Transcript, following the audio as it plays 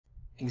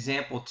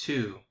Example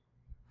 2.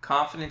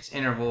 Confidence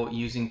interval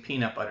using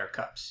peanut butter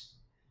cups.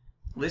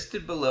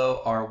 Listed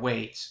below are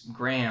weights,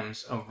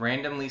 grams, of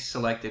randomly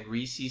selected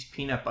Reese's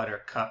Peanut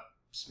Butter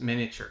Cups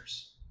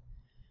miniatures.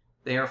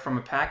 They are from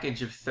a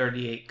package of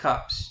 38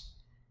 cups,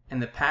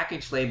 and the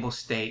package label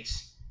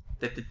states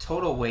that the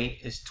total weight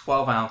is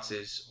 12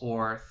 ounces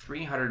or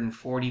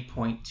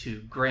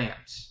 340.2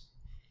 grams.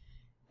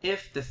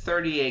 If the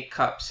 38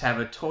 cups have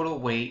a total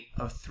weight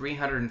of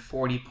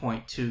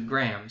 340.2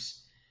 grams,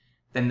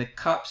 then the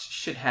cups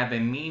should have a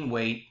mean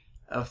weight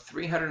of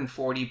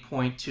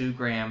 340.2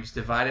 grams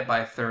divided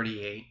by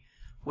 38,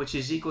 which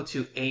is equal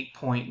to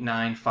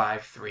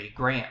 8.953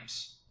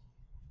 grams.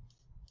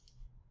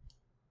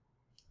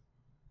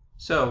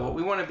 So what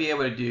we want to be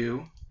able to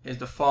do is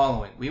the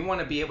following. We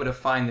want to be able to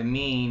find the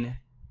mean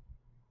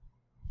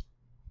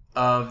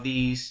of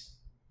these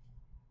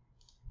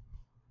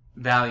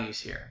values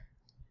here.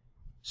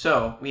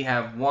 So we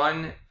have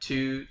 1,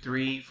 2,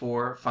 3,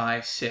 4,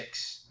 5,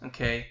 6.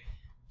 Okay.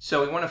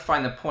 So we want to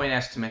find the point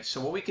estimate. So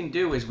what we can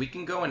do is we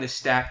can go into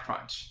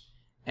StatCrunch,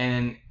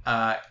 and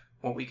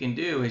what we can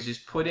do is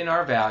just put in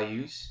our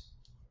values.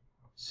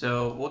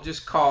 So we'll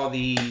just call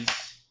these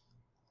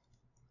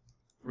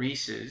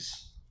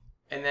Reese's,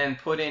 and then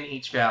put in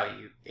each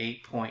value,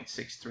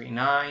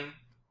 8.639,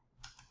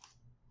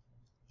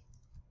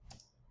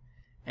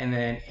 and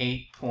then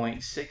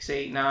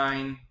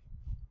 8.689,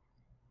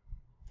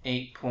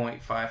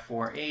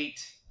 8.548,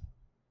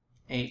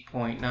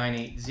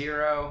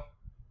 8.980,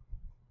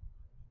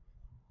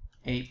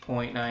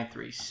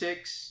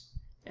 8.936,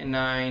 and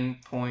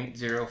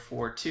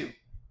 9.042.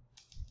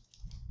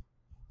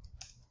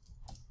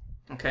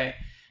 Okay,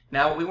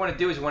 now what we want to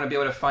do is we want to be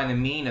able to find the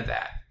mean of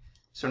that.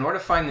 So in order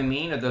to find the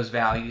mean of those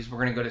values, we're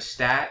going to go to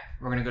Stat,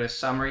 we're going to go to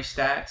Summary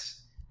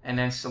Stats, and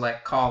then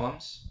select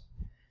Columns.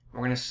 We're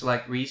going to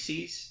select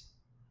Reese's,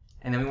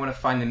 and then we want to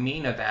find the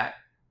mean of that,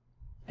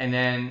 and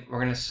then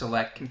we're going to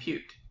select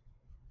Compute.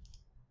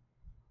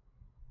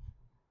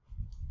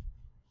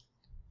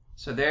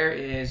 So there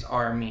is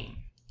our mean.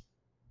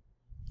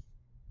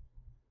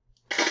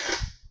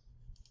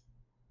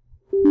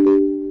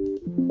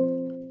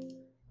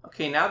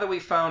 Okay, now that we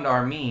found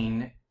our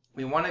mean,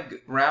 we want to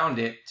round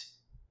it.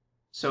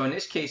 So in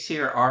this case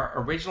here, our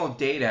original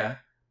data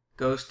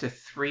goes to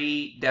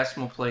 3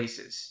 decimal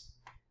places.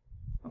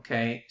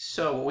 Okay,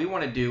 so what we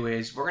want to do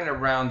is we're going to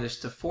round this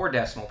to 4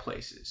 decimal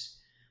places.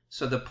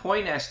 So the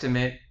point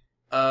estimate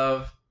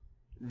of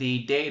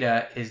the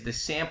data is the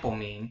sample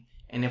mean.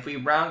 And if we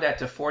round that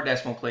to 4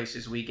 decimal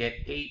places, we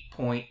get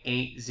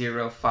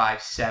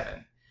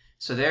 8.8057.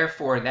 So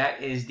therefore,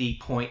 that is the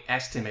point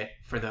estimate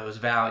for those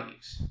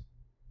values.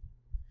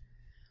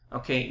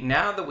 Okay,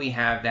 now that we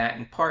have that,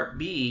 in Part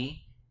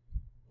B,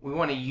 we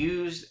want to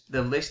use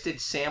the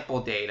listed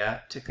sample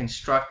data to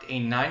construct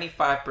a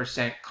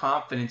 95%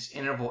 confidence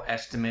interval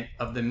estimate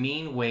of the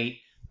mean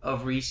weight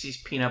of Reese's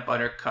Peanut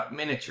Butter Cup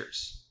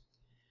miniatures.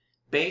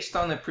 Based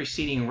on the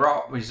preceding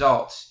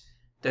results,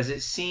 does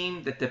it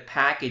seem that the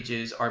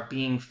packages are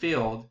being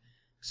filled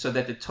so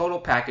that the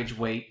total package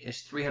weight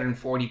is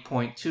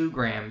 340.2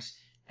 grams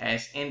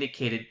as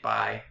indicated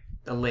by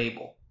the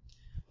label?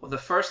 Well, the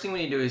first thing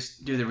we need to do is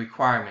do the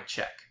requirement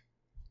check.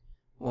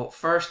 Well,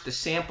 first, the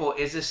sample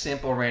is a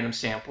simple random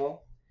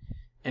sample.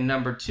 And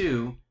number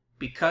 2,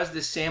 because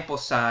the sample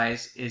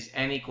size is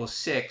n equals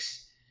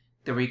 6,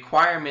 the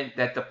requirement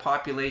that the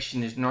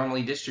population is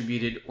normally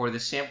distributed or the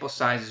sample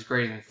size is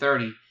greater than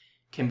 30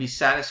 can be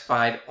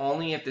satisfied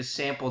only if the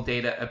sample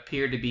data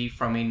appear to be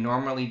from a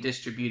normally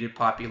distributed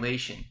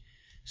population.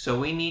 So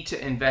we need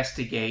to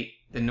investigate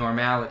the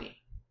normality.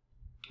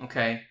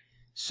 Okay,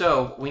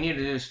 so what we need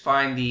to do is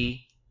find the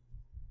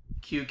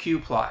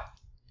QQ plot.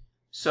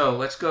 So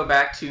let's go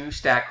back to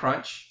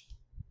StatCrunch.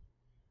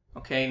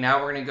 Okay, now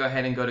we're going to go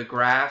ahead and go to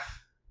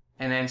Graph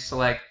and then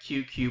select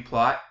QQ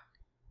plot.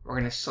 We're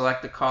going to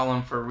select the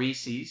column for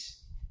Reese's.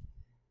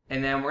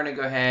 And then we're going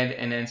to go ahead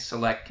and then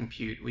select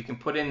Compute. We can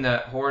put in the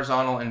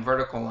horizontal and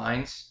vertical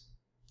lines.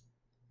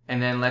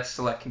 And then let's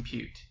select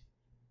Compute.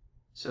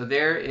 So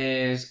there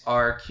is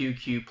our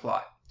QQ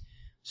plot.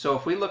 So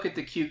if we look at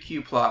the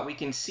QQ plot, we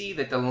can see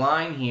that the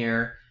line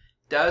here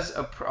gives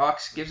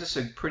us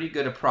a pretty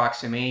good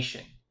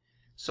approximation.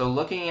 So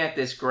looking at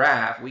this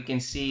graph, we can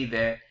see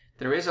that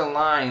there is a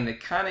line that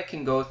kind of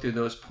can go through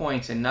those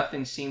points and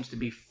nothing seems to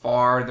be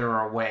farther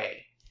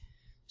away.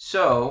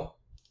 So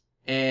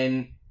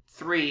in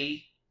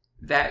 3,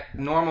 that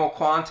normal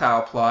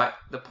quantile plot,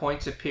 the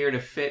points appear to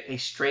fit a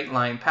straight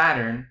line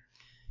pattern,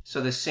 so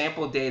the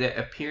sample data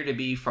appear to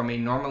be from a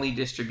normally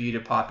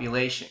distributed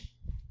population.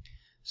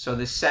 So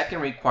the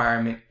second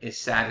requirement is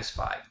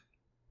satisfied.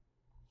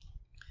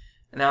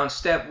 Now in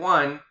step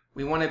 1,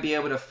 we want to be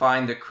able to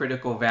find the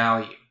critical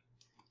value.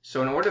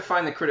 So in order to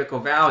find the critical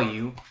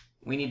value,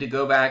 we need to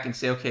go back and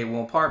say, okay,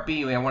 well in Part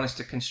B, I want us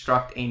to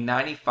construct a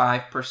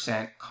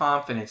 95%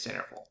 confidence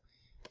interval.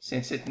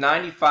 Since it's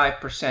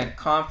 95%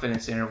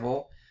 confidence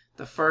interval,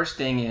 the first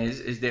thing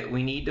is that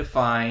we need to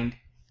find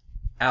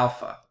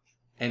alpha.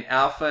 and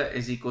alpha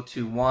is equal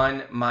to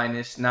 1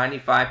 minus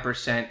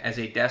 95% as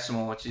a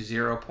decimal, which is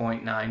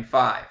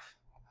 0.95.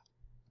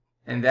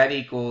 And that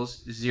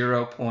equals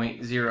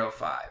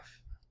 0.05.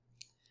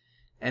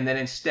 And then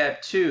in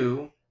step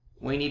 2,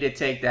 we need to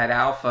take that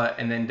alpha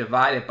and then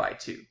divide it by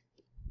 2.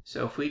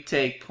 So if we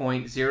take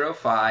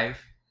 0.05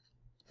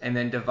 and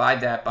then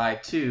divide that by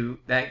 2,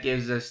 that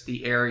gives us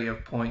the area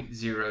of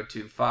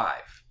 0.025.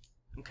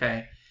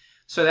 Okay,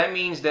 so that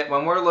means that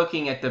when we're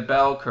looking at the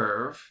bell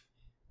curve,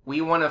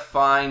 we want to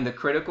find the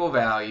critical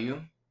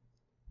value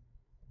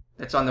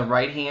that's on the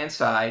right-hand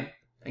side.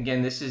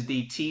 Again, this is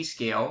the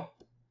t-scale.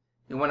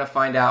 We want to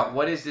find out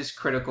what is this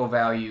critical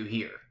value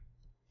here.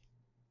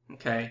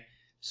 Okay,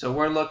 so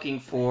we're looking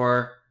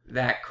for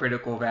that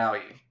critical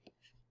value.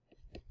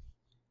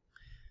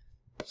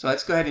 So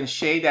let's go ahead and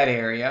shade that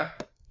area.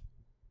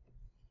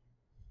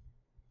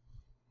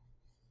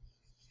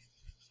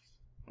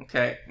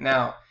 Okay,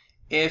 now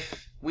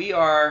if we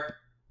are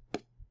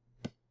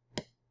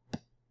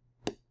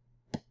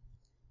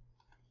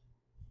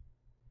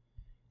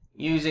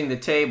using the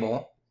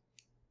table,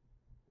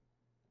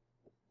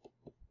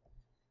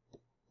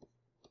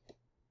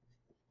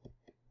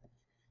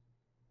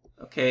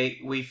 okay,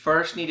 we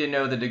first need to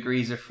know the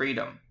degrees of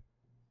freedom.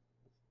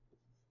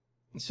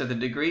 And so the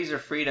degrees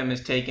of freedom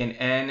is taking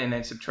n and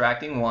then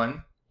subtracting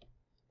 1.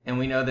 And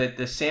we know that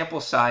the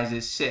sample size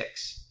is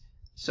 6.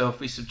 So if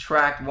we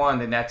subtract 1,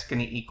 then that's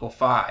going to equal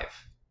 5.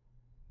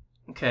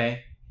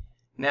 Okay,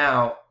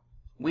 now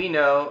we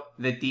know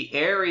that the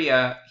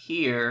area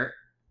here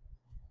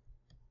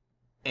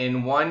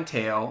in one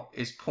tail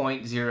is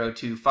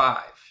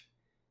 0.025.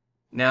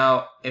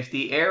 Now, if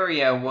the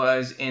area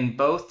was in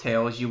both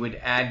tails, you would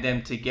add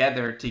them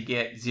together to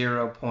get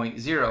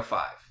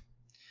 0.05.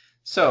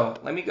 So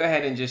let me go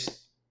ahead and just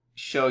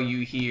show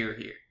you here.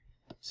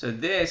 So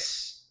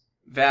this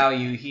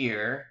value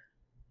here,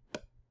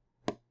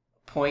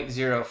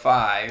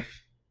 0.05,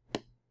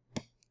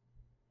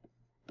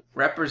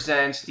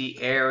 represents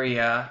the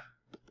area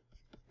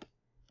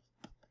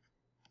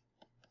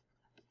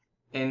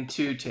in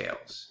two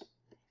tails.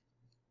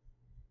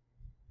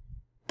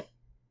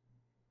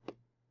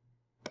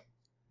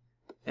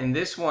 And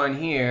this one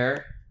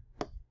here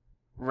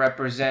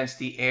represents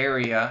the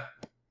area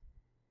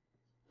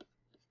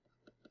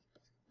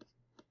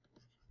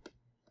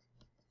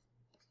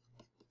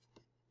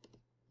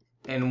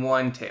in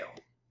one tail.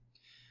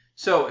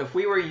 So if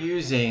we were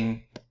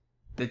using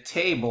the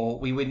table,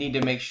 we would need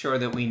to make sure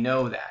that we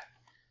know that.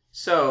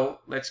 So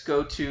let's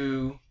go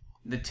to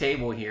the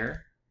table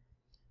here.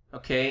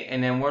 Okay,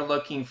 and then we're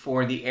looking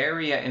for the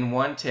area in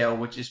one tail,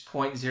 which is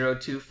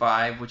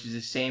 0.025, which is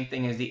the same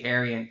thing as the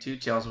area in two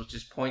tails, which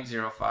is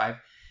 0.05.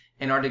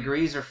 And our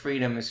degrees of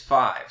freedom is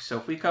 5. So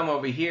if we come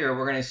over here,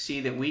 we're going to see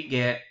that we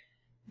get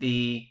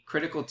the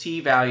critical T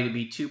value to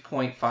be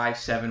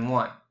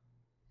 2.571.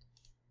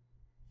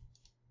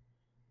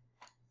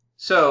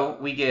 So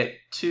we get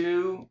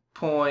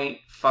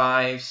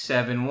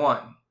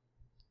 2.571.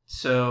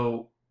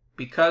 So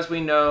because we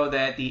know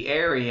that the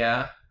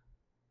area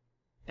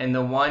and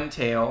the one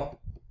tail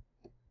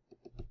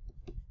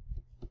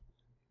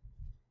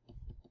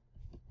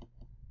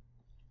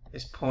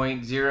is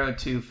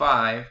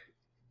 0.025,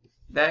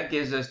 that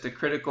gives us the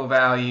critical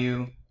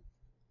value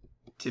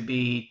to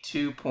be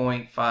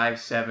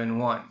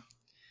 2.571.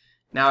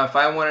 Now if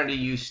I wanted to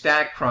use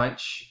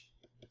StatCrunch,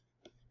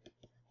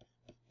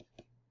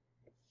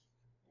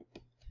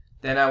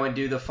 then I would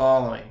do the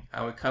following.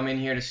 I would come in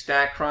here to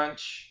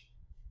StatCrunch.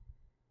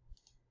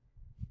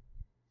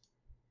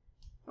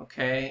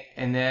 Okay,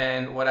 and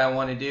then what I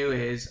want to do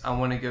is I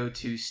want to go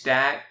to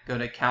Stat, go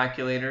to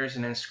Calculators,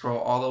 and then scroll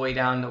all the way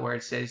down to where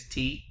it says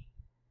T.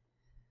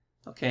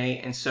 Okay,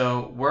 and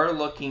so we're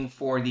looking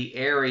for the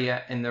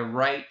area in the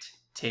right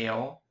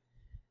tail.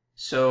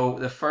 So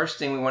the first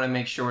thing we want to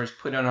make sure is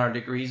put on our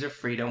degrees of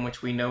freedom,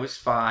 which we know is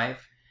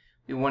 5.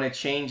 We want to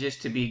change this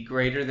to be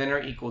greater than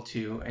or equal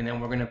to, and then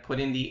we're going to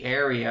put in the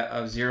area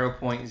of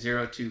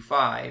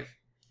 0.025.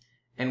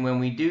 And when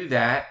we do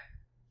that,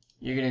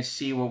 you're going to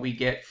see what we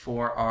get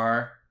for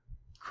our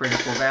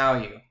critical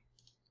value.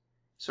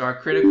 So our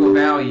critical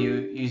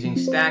value using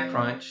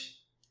StatCrunch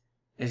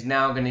is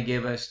now going to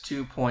give us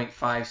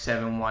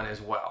 2.571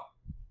 as well.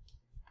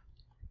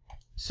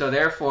 So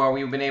therefore,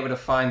 we've been able to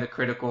find the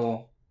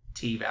critical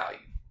T value.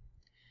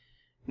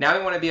 Now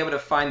we want to be able to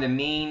find the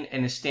mean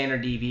and the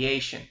standard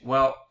deviation.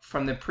 Well,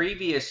 from the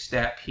previous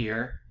step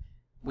here,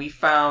 we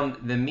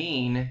found the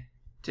mean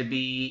to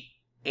be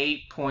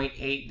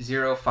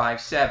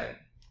 8.8057.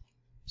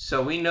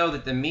 So we know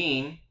that the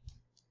mean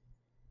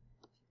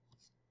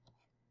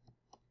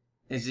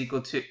is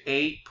equal to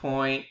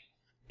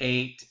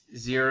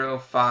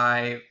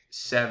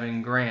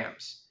 8.8057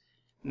 grams.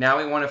 Now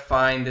we want to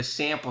find the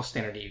sample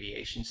standard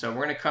deviation. So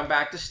we're going to come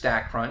back to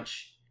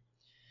StatCrunch.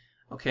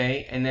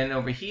 Okay, and then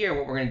over here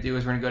what we're going to do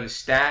is we're going to go to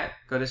Stat,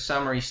 go to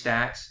Summary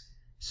Stats,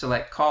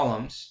 select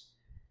Columns,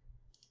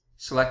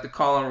 select the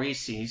column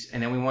Recies,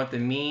 and then we want the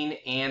mean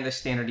and the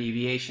standard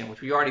deviation,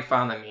 which we already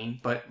found the mean,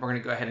 but we're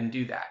going to go ahead and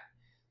do that.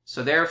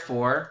 So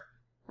therefore,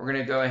 we're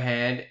going to go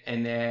ahead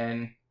and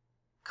then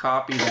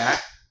copy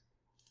that.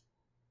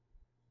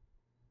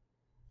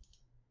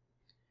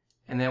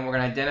 And then we're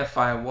going to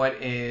identify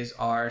what is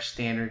our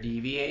standard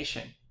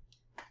deviation.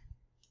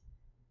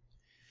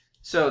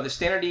 So the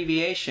standard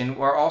deviation,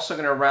 we're also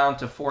going to round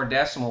to 4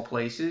 decimal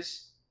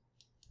places.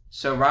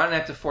 So rounding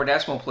that to 4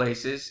 decimal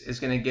places is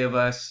going to give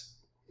us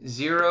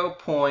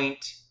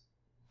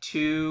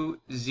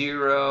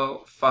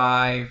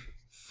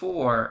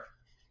 0.2054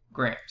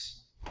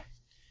 grams.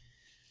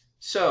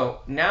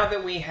 So now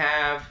that we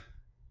have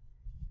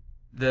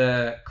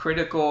the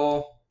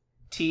critical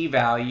t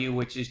value,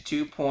 which is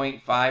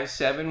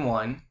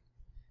 2.571,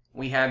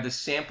 we have the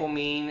sample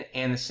mean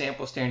and the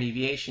sample standard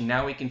deviation.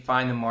 Now we can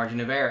find the margin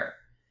of error.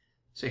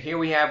 So here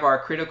we have our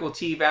critical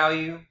t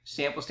value,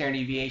 sample standard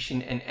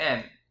deviation, and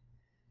n.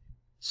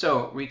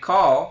 So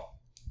recall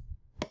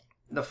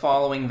the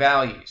following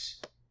values.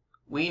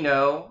 We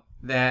know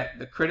that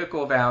the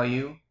critical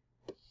value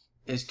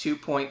is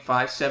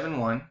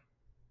 2.571.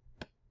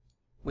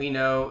 We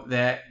know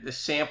that the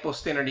sample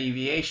standard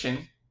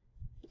deviation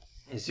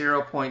is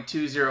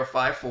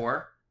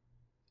 0.2054.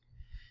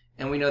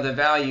 And we know the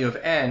value of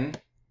n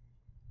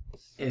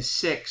is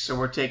 6, so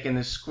we're taking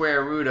the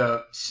square root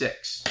of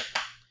 6.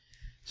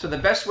 So the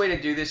best way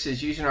to do this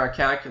is using our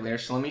calculator.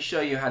 So let me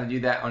show you how to do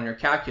that on your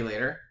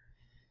calculator.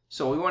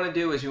 So what we want to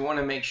do is we want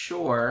to make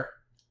sure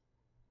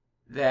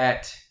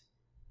that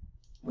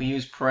we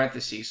use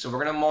parentheses. So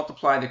we're going to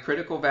multiply the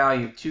critical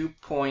value of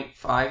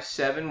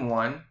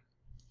 2.571,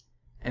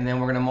 and then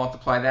we're going to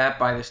multiply that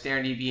by the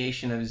standard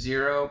deviation of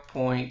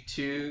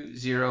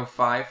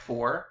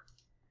 0.2054.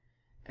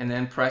 And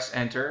then press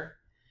enter,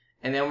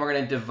 and then we're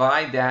going to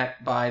divide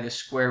that by the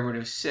square root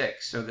of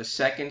 6. So the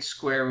second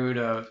square root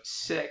of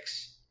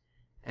 6,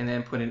 and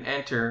then put an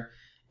enter,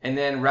 and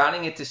then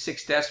rounding it to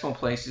 6 decimal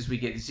places, we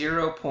get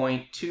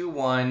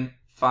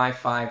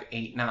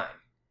 0.215589.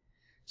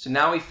 So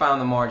now we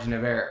found the margin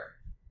of error.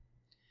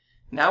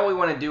 Now what we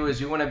want to do is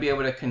we want to be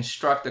able to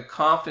construct a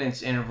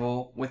confidence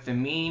interval with the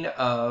mean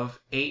of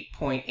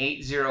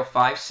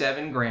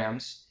 8.8057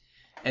 grams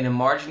and a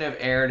margin of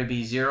error to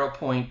be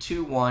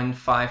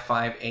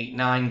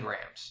 0.215589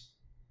 grams.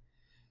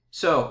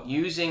 So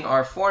using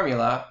our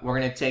formula, we're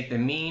going to take the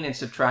mean and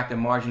subtract the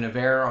margin of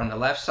error on the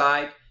left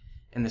side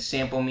and the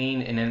sample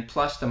mean, and then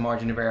plus the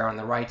margin of error on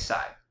the right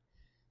side.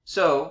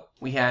 So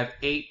we have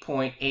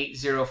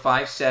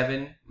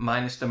 8.8057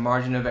 minus the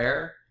margin of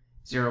error,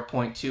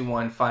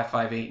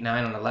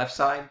 0.215589 on the left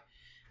side,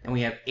 and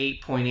we have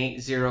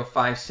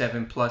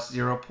 8.8057 plus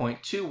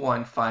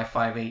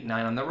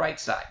 0.215589 on the right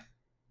side.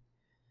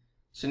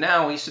 So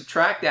now we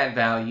subtract that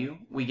value,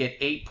 we get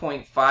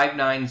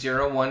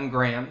 8.5901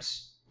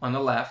 grams on the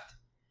left,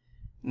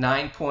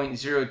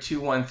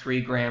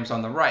 9.0213 grams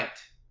on the right.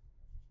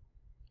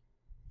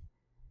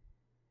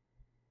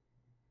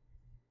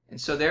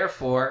 And so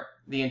therefore,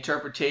 the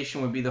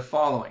interpretation would be the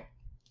following.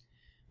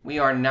 We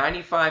are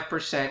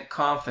 95%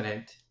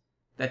 confident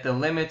that the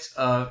limits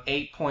of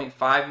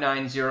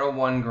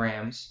 8.5901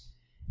 grams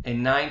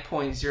and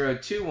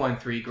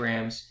 9.0213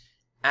 grams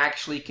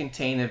actually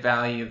contain the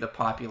value of the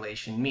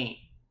population mean.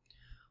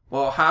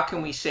 Well, how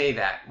can we say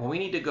that? Well, we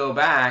need to go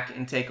back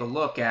and take a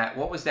look at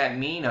what was that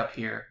mean up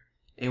here.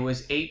 It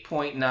was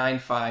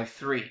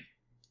 8.953.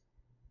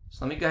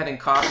 So let me go ahead and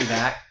copy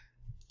that.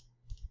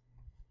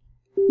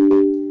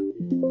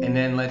 And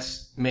then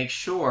let's make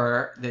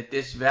sure that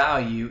this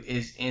value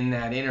is in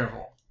that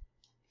interval.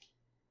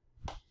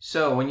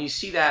 So when you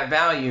see that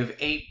value of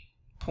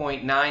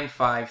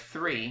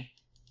 8.953,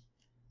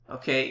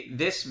 okay,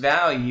 this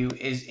value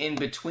is in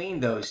between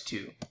those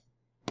two.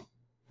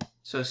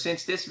 So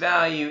since this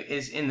value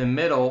is in the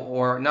middle,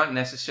 or not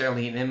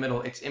necessarily in the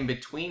middle, it's in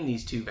between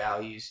these two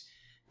values,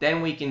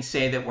 then we can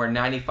say that we're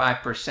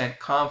 95%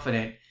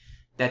 confident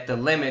that the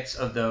limits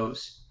of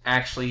those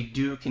actually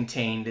do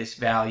contain this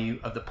value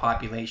of the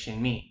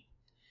population mean.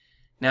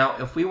 Now,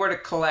 if we were to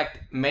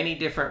collect many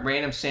different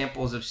random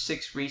samples of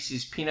 6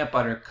 Reese's Peanut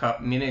Butter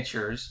Cup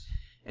miniatures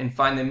and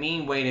find the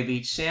mean weight of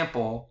each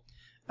sample,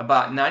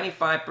 about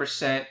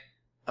 95%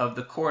 of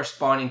the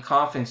corresponding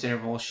confidence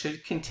interval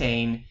should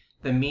contain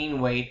the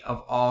mean weight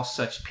of all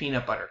such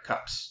peanut butter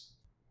cups.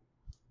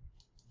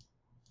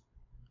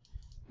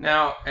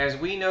 Now, as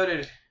we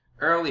noted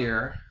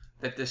earlier,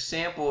 that the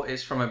sample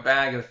is from a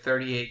bag of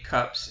 38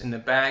 cups, and the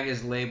bag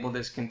is labeled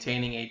as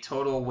containing a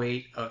total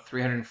weight of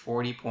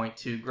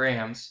 340.2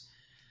 grams.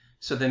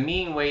 So the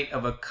mean weight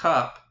of a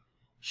cup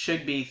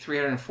should be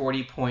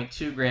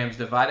 340.2 grams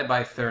divided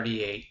by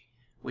 38,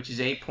 which is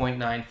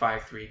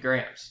 8.953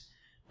 grams.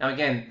 Now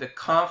again, the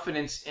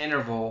confidence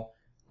interval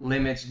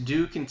limits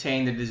do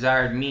contain the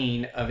desired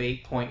mean of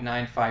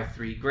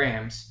 8.953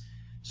 grams,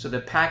 so the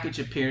package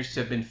appears to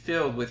have been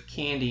filled with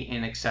candy in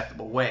an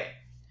acceptable way.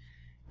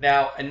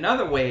 Now,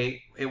 another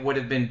way it would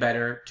have been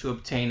better to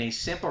obtain a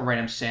simple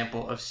random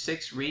sample of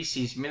 6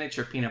 Reese's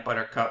miniature peanut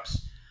butter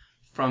cups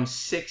from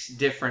 6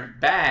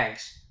 different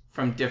bags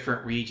from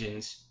different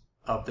regions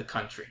of the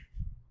country.